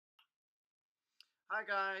Hi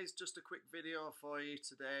guys, just a quick video for you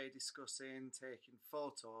today discussing taking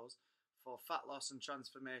photos for fat loss and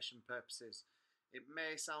transformation purposes. It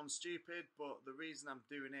may sound stupid, but the reason I'm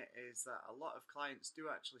doing it is that a lot of clients do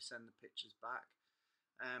actually send the pictures back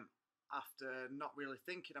after not really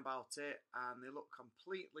thinking about it, and they look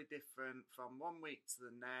completely different from one week to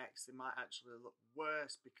the next. They might actually look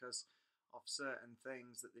worse because of certain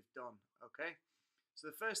things that they've done. Okay, so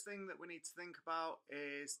the first thing that we need to think about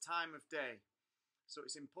is time of day. So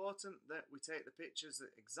it's important that we take the pictures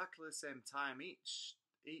at exactly the same time each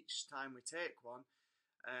time we take one.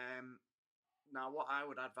 Now what I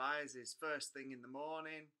would advise is first thing in the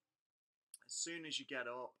morning, as soon as you get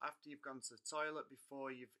up, after you've gone to the toilet,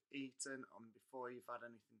 before you've eaten and before you've had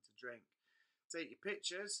anything to drink. Take your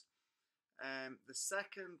pictures. The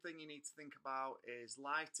second thing you need to think about is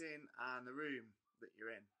lighting and the room that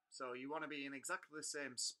you're in. So you want to be in exactly the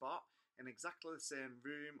same spot, in exactly the same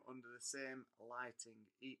room, under the same lighting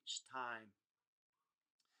each time.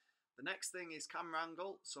 The next thing is camera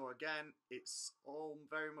angle. So again, it's all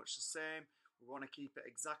very much the same. We want to keep it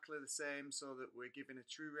exactly the same so that we're giving a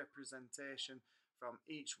true representation from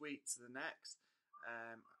each week to the next,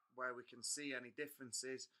 where we can see any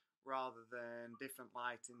differences rather than different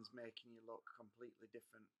lightings making you look completely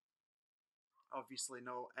different. Obviously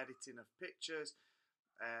no editing of pictures,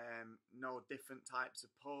 no different types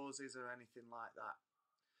of poses or anything like that.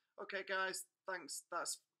 Okay guys, thanks,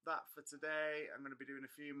 that's that for today. I'm going to be doing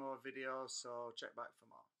a few more videos, so check back for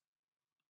more.